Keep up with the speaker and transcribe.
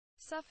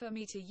suffer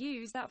me to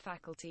use that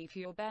faculty for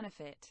your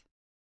benefit.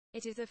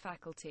 It is a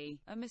faculty,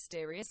 a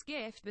mysterious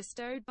gift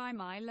bestowed by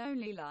my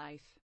lonely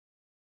life.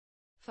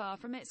 Far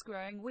from its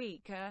growing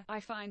weaker, I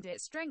find it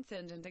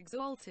strengthened and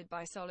exalted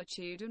by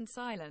solitude and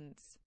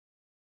silence.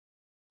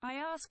 I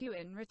ask you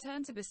in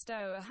return to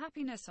bestow a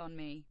happiness on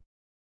me.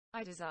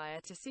 I desire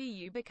to see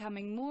you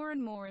becoming more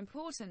and more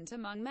important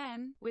among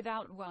men,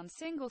 without one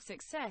single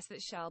success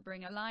that shall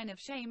bring a line of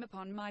shame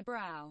upon my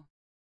brow.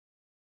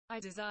 I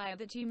desire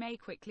that you may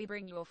quickly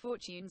bring your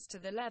fortunes to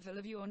the level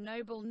of your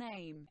noble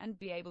name, and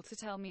be able to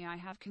tell me I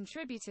have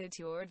contributed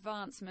to your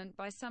advancement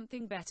by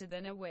something better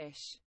than a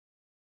wish.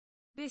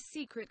 This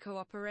secret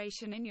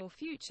cooperation in your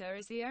future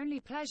is the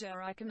only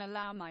pleasure I can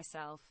allow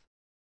myself.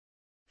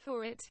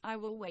 For it, I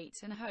will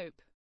wait and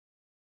hope.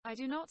 I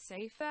do not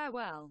say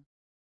farewell.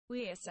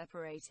 We are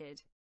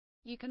separated.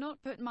 You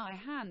cannot put my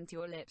hand to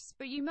your lips,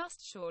 but you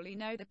must surely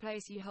know the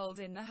place you hold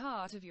in the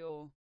heart of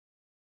your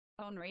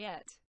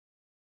Henriette.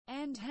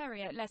 End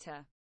Henriette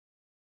letter.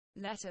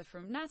 Letter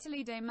from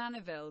Natalie de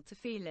Mortsauf to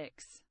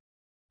Felix.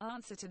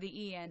 Answer to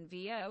the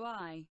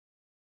envoi.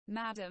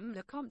 Madame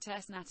la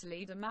Comtesse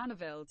Natalie de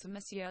Mortsauf to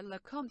Monsieur le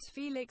Comte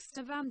Félix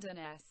de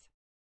Vandenesse.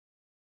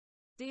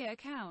 Dear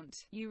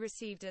Count, you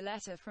received a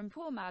letter from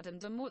poor Madame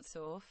de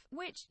Mortsauf,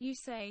 which, you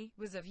say,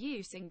 was of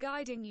use in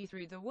guiding you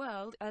through the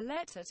world, a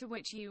letter to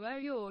which you owe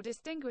your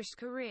distinguished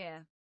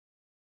career.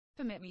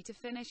 Permit me to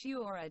finish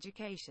your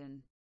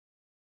education.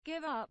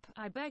 Give up,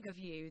 I beg of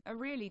you, a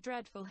really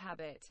dreadful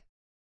habit.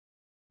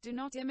 Do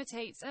not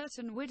imitate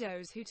certain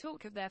widows who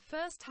talk of their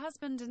first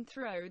husband and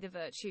throw the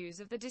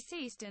virtues of the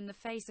deceased in the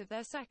face of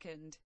their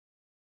second.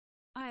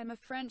 I am a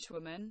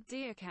Frenchwoman,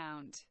 dear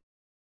Count.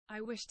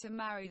 I wish to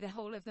marry the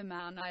whole of the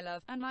man I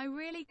love, and I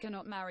really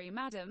cannot marry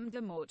Madame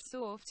de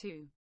Mortsauf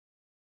too.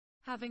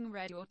 Having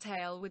read your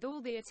tale with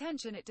all the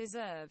attention it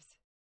deserves,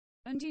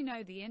 and you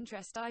know the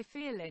interest I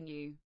feel in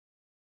you,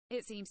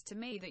 it seems to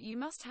me that you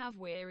must have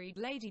wearied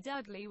Lady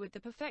Dudley with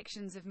the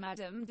perfections of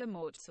Madame de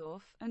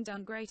Mortsauf, and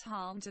done great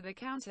harm to the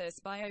countess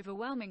by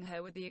overwhelming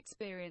her with the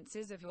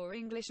experiences of your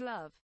English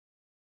love.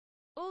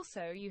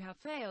 Also you have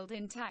failed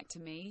in tact to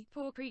me,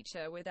 poor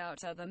creature,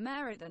 without other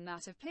merit than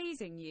that of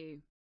pleasing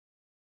you.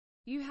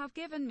 You have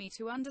given me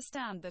to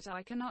understand that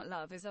I cannot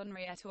love as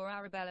Henriette or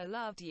Arabella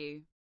loved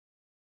you.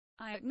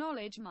 I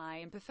acknowledge my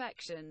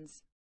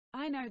imperfections.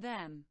 I know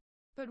them.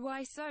 But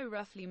why so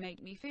roughly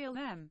make me feel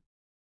them?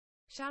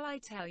 Shall I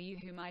tell you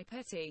whom I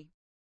pity?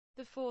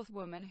 The fourth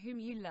woman whom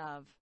you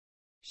love.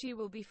 She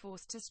will be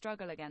forced to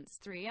struggle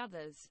against 3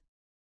 others.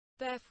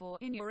 Therefore,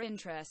 in your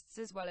interests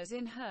as well as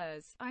in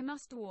hers, I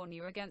must warn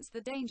you against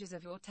the dangers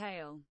of your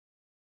tale.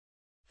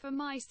 For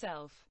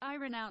myself, I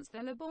renounce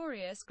the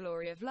laborious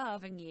glory of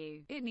loving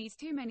you. It needs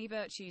too many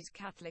virtues,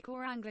 Catholic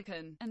or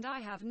Anglican, and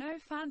I have no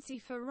fancy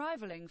for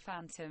rivaling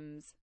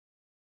phantoms.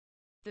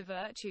 The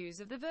virtues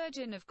of the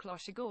Virgin of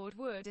Clochegord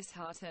would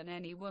dishearten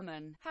any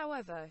woman,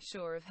 however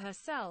sure of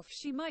herself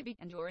she might be,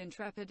 and your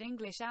intrepid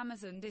English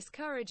Amazon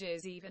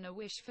discourages even a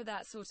wish for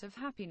that sort of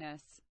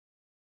happiness.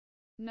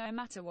 No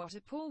matter what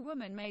a poor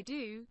woman may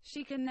do,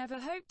 she can never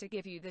hope to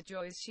give you the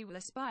joys she will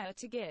aspire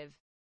to give.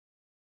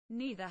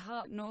 Neither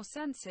heart nor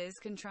senses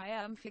can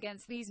triumph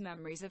against these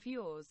memories of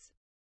yours.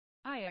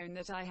 I own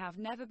that I have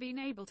never been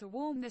able to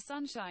warm the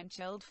sunshine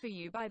chilled for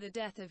you by the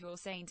death of your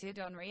sainted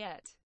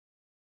Henriette.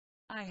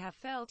 I have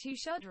felt you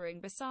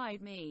shuddering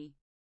beside me.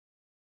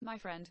 My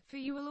friend, for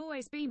you will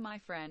always be my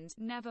friend,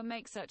 never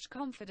make such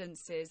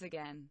confidences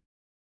again.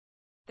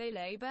 They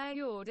lay bare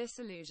your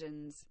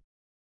disillusions.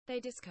 They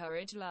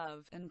discourage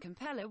love, and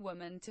compel a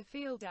woman to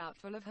feel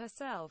doubtful of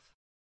herself.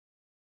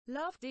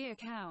 Love, dear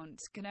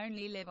Count, can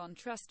only live on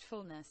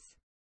trustfulness.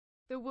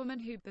 The woman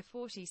who,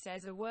 before she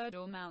says a word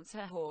or mounts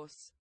her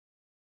horse,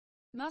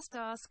 must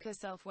ask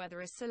herself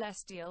whether a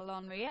celestial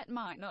Henriette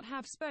might not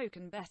have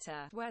spoken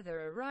better,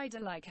 whether a rider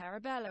like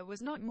Arabella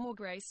was not more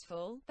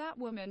graceful, that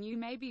woman, you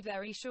may be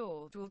very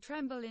sure, will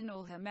tremble in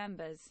all her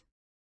members.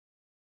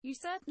 You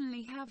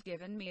certainly have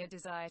given me a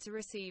desire to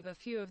receive a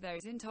few of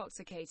those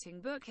intoxicating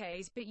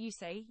bouquets, but you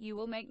say you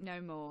will make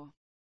no more.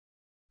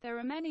 There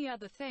are many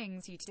other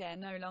things you dare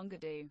no longer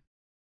do.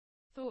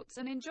 Thoughts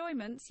and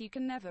enjoyments you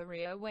can never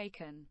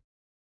reawaken.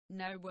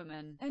 No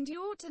woman, and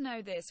you ought to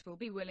know this, will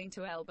be willing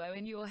to elbow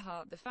in your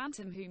heart the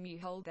phantom whom you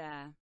hold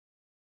there.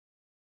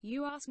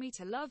 You ask me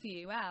to love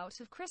you out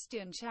of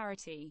Christian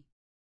charity.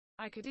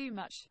 I could do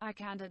much, I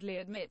candidly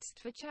admit,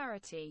 for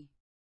charity.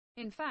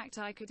 In fact,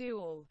 I could do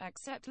all,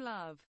 except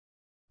love.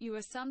 You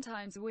are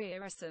sometimes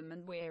wearisome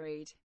and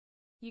wearied.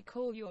 You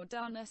call your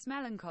dullness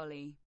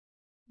melancholy.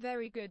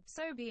 Very good,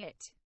 so be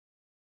it.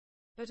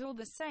 But all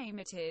the same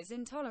it is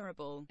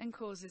intolerable, and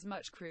causes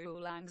much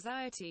cruel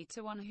anxiety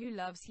to one who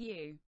loves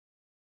you.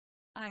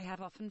 I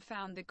have often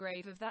found the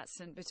grave of that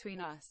saint between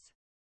us.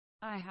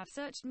 I have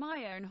searched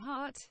my own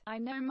heart, I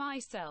know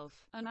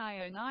myself, and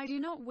I own I do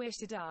not wish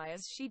to die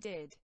as she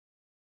did.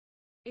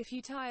 If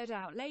you tired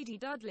out Lady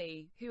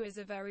Dudley, who is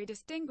a very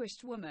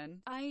distinguished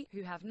woman, I,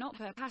 who have not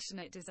her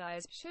passionate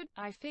desires, should,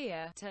 I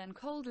fear, turn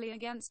coldly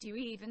against you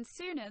even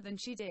sooner than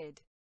she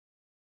did.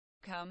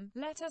 Come,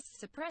 let us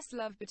suppress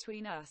love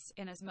between us,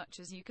 inasmuch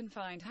as you can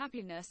find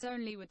happiness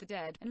only with the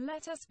dead, and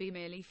let us be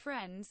merely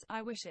friends,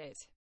 I wish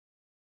it.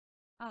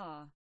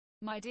 Ah,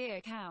 my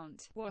dear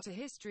Count, what a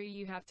history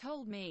you have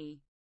told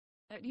me.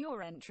 At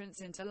your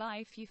entrance into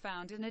life you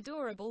found an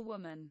adorable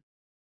woman,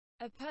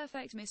 a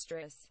perfect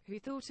mistress, who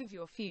thought of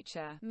your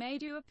future,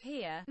 made you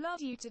appear,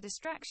 loved you to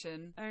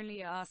distraction,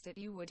 only asked that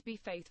you would be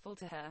faithful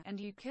to her,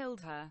 and you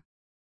killed her.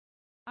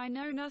 I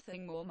know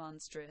nothing more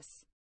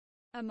monstrous.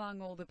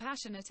 Among all the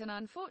passionate and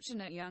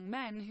unfortunate young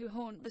men who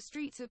haunt the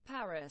streets of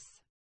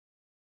Paris,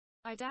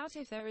 I doubt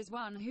if there is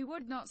one who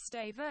would not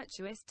stay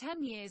virtuous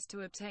 10 years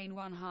to obtain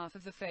one half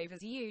of the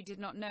favors you did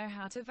not know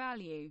how to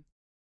value.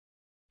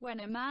 When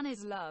a man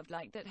is loved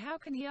like that, how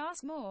can he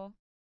ask more?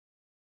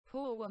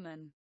 Poor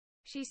woman.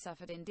 She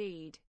suffered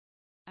indeed.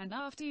 And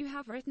after you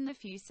have written a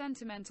few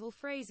sentimental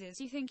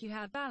phrases, you think you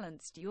have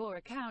balanced your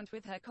account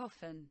with her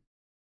coffin.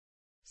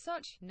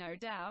 Such, no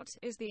doubt,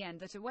 is the end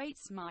that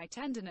awaits my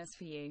tenderness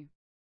for you.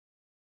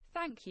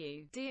 Thank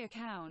you, dear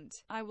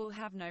Count. I will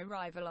have no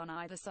rival on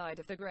either side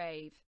of the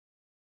grave.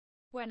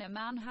 When a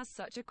man has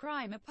such a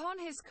crime upon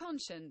his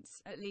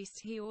conscience, at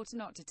least he ought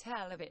not to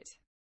tell of it.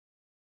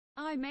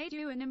 I made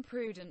you an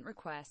imprudent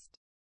request,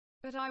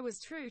 but I was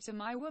true to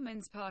my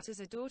woman's part as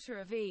a daughter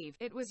of Eve.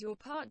 It was your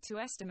part to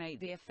estimate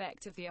the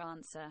effect of the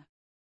answer.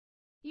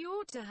 You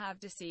ought to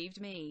have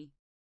deceived me.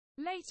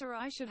 Later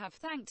I should have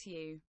thanked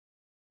you.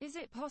 Is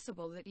it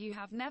possible that you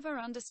have never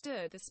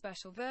understood the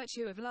special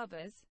virtue of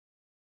lovers?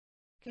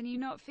 Can you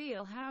not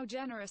feel how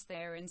generous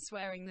they are in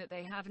swearing that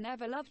they have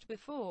never loved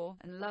before,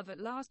 and love at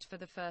last for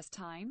the first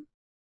time?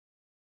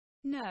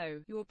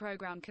 No, your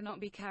program cannot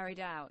be carried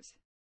out.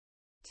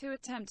 To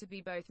attempt to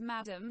be both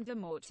Madame de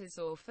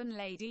Mortsauf and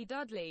Lady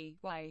Dudley,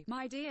 why,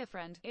 my dear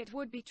friend, it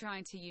would be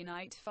trying to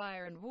unite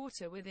fire and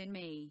water within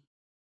me.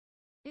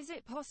 Is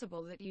it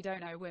possible that you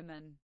don't know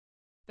women?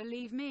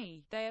 Believe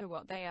me, they are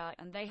what they are,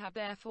 and they have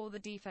therefore the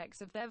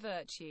defects of their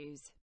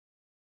virtues.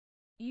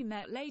 You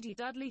met Lady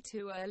Dudley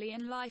too early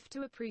in life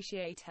to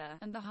appreciate her,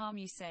 and the harm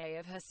you say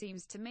of her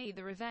seems to me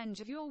the revenge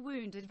of your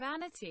wounded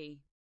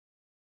vanity.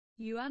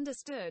 You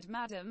understood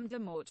Madame de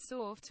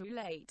Mortsauf too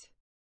late.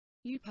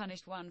 You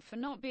punished one for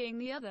not being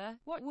the other.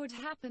 What would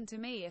happen to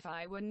me if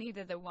I were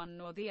neither the one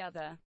nor the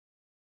other?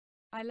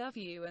 I love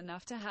you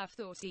enough to have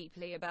thought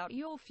deeply about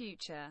your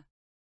future.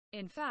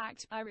 In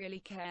fact, I really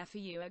care for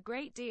you a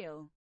great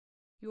deal.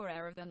 Your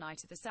air of the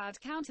night of the sad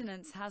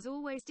countenance has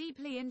always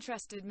deeply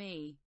interested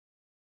me.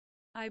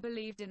 I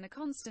believed in the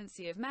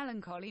constancy of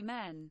melancholy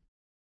men,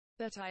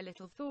 but I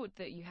little thought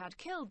that you had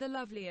killed the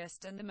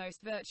loveliest and the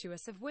most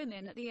virtuous of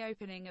women at the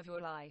opening of your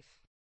life.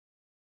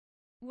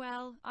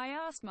 Well, I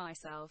ask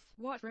myself,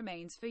 what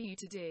remains for you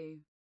to do?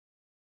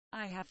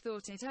 I have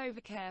thought it over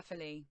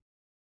carefully.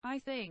 I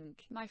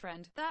think, my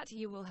friend, that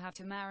you will have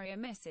to marry a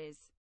Mrs.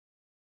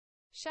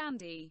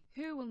 Shandy,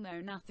 who will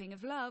know nothing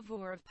of love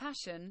or of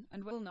passion,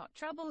 and will not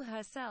trouble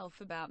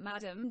herself about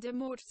Madame de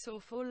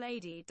Mortsauf or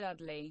Lady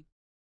Dudley,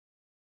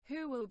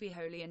 who will be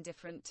wholly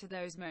indifferent to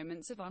those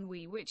moments of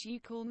ennui which you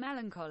call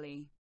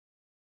melancholy,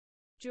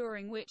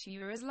 during which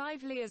you are as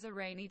lively as a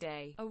rainy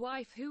day, a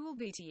wife who will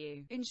be to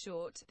you, in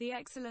short, the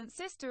excellent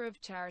sister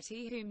of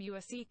charity whom you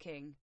are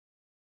seeking.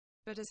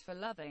 But as for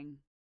loving,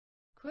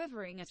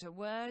 quivering at a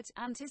word,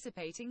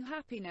 anticipating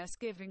happiness,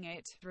 giving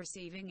it,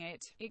 receiving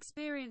it,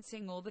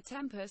 experiencing all the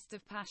tempests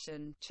of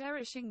passion,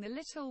 cherishing the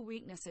little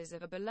weaknesses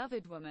of a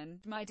beloved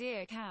woman, my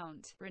dear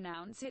Count,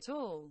 renounce it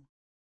all.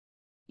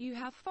 You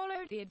have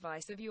followed the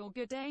advice of your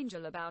good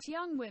angel about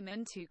young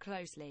women too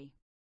closely.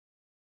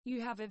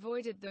 You have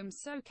avoided them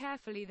so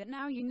carefully that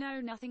now you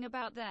know nothing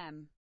about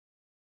them.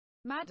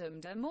 Madame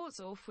de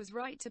Mortsauf was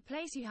right to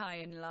place you high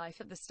in life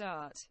at the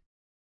start.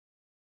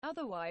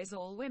 Otherwise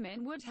all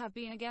women would have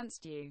been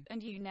against you,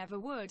 and you never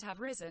would have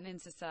risen in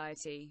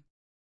society.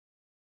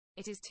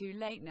 It is too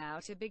late now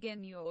to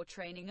begin your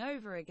training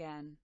over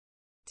again.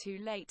 Too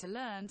late to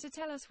learn to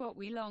tell us what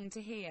we long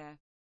to hear,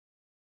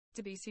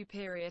 to be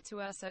superior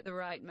to us at the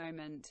right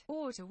moment,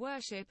 or to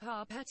worship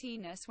our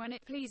pettiness when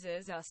it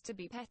pleases us to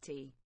be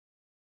petty.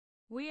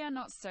 We are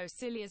not so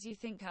silly as you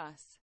think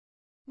us.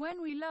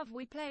 When we love,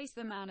 we place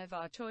the man of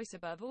our choice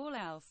above all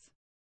else.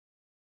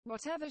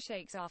 Whatever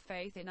shakes our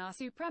faith in our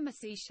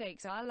supremacy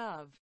shakes our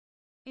love.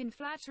 In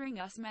flattering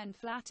us, men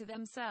flatter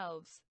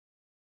themselves.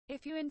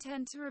 If you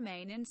intend to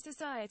remain in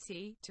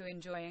society, to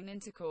enjoy an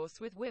intercourse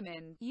with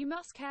women, you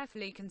must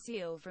carefully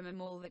conceal from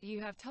them all that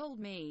you have told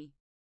me.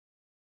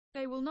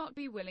 They will not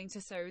be willing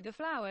to sow the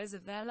flowers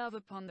of their love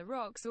upon the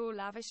rocks, or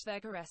lavish their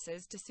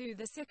caresses to soothe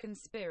the sickened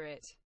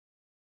spirit.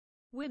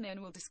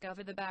 Women will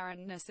discover the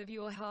barrenness of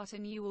your heart,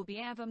 and you will be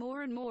ever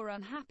more and more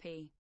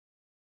unhappy.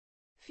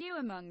 Few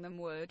among them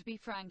would be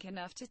frank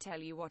enough to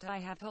tell you what I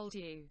have told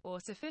you, or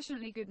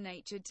sufficiently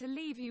good-natured to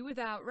leave you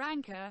without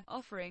rancor,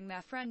 offering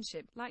their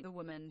friendship, like the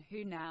woman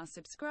who now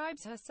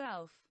subscribes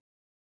herself.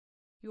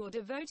 Your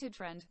devoted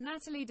friend,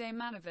 Natalie de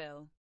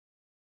Maneville.